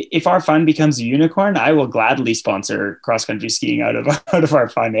 if our fund becomes a unicorn, I will gladly sponsor cross country skiing out of our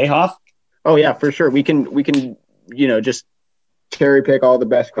fund. Hoff? Oh yeah, for sure. We can just cherry pick all the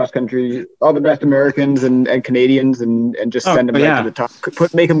best cross country, all the best Americans and Canadians, and just send them right to the top.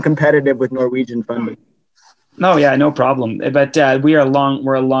 Make them competitive with Norwegian funding. No, yeah, no problem. But we're a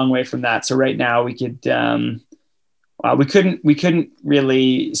long way from that. So right now we could, we couldn't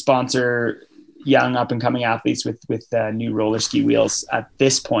really sponsor young up and coming athletes with new roller ski wheels at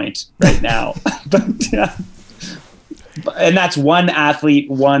this point right now. And that's one athlete,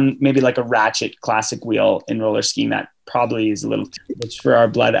 maybe like a ratchet classic wheel in roller skiing that probably is a little too much for our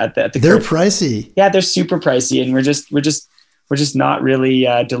blood at the they're pricey. Yeah, they're super pricey, and we're just not really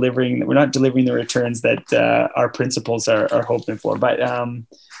delivering. We're not delivering the returns that our principals are hoping for. But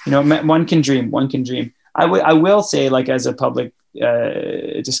one can dream. I will say, as a public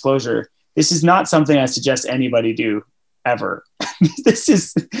disclosure, this is not something I suggest anybody do ever. This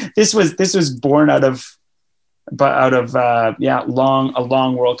was born out of a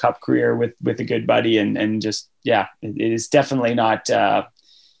long World Cup career with a good buddy, and just it is definitely not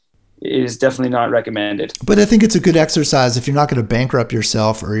recommended. But I think it's a good exercise if you're not going to bankrupt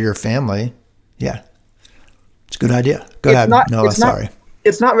yourself or your family. Yeah, it's a good idea. Go ahead, Noah. Sorry,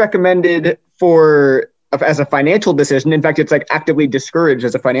 it's not recommended as a financial decision. In fact, it's actively discouraged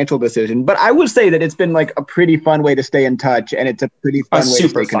as a financial decision. But I would say that it's been a pretty fun way to stay in touch, and it's a pretty fun way to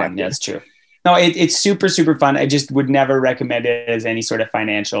stay connected. Yeah, that's true. No, it's super, super fun. I just would never recommend it as any sort of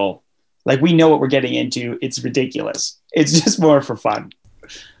financial, we know what we're getting into. It's ridiculous. It's just more for fun.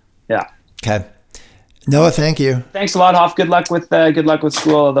 Yeah. Okay. Noah, thank you. Thanks a lot, Hoff. Good luck with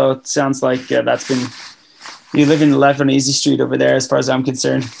school. Although it sounds like you live in the left on Easy Street over there, as far as I'm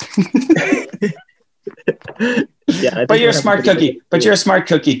concerned. Yeah. But you're a smart cookie. But you're a smart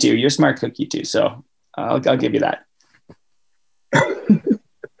cookie too. You're a smart cookie too. So I'll give you that.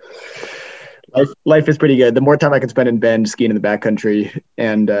 Life is pretty good. The more time I can spend in Bend skiing in the backcountry,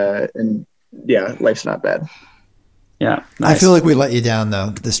 and life's not bad. Yeah, nice. I feel like we let you down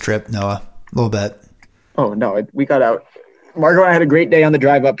though this trip, Noah, a little bit. Oh no, we got out. Margot and I had a great day on the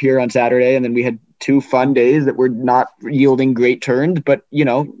drive up here on Saturday, and then we had 2 fun days that were not yielding great turns, but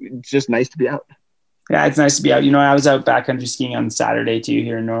it's just nice to be out. Yeah, it's nice to be out. I was out backcountry skiing on Saturday too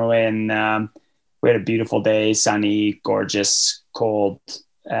here in Norway, and we had a beautiful day, sunny, gorgeous, cold,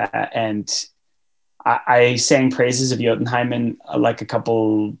 and I sang praises of Jotunheimen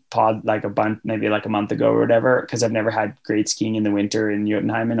maybe a month ago or whatever, because I've never had great skiing in the winter in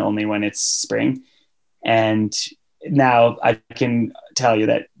Jotunheimen, only when it's spring. And now I can tell you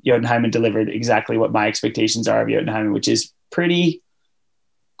that Jotunheimen delivered exactly what my expectations are of Jotunheimen, which is pretty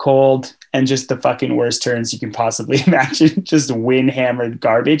cold and just the fucking worst turns you can possibly imagine. Just wind hammered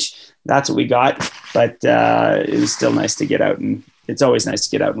garbage. That's what we got. But it was still nice to get out, and it's always nice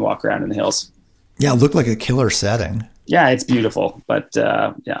to get out and walk around in the hills. Yeah, it looked like a killer setting. Yeah, it's beautiful, but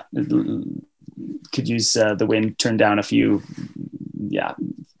could use the wind turned down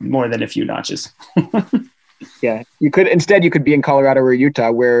more than a few notches. Yeah, you could be in Colorado or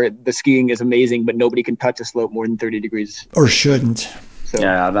Utah, where the skiing is amazing, but nobody can touch a slope more than 30 degrees. Or shouldn't. So.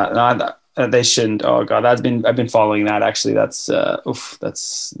 Yeah, they shouldn't. Oh God, I've been following that. Actually, that's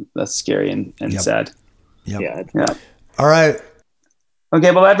scary and sad. Yep. Yeah. All right.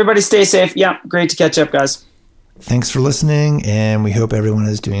 Okay, well, everybody stay safe. Yeah, great to catch up, guys. Thanks for listening, and we hope everyone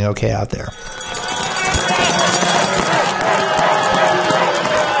is doing okay out there.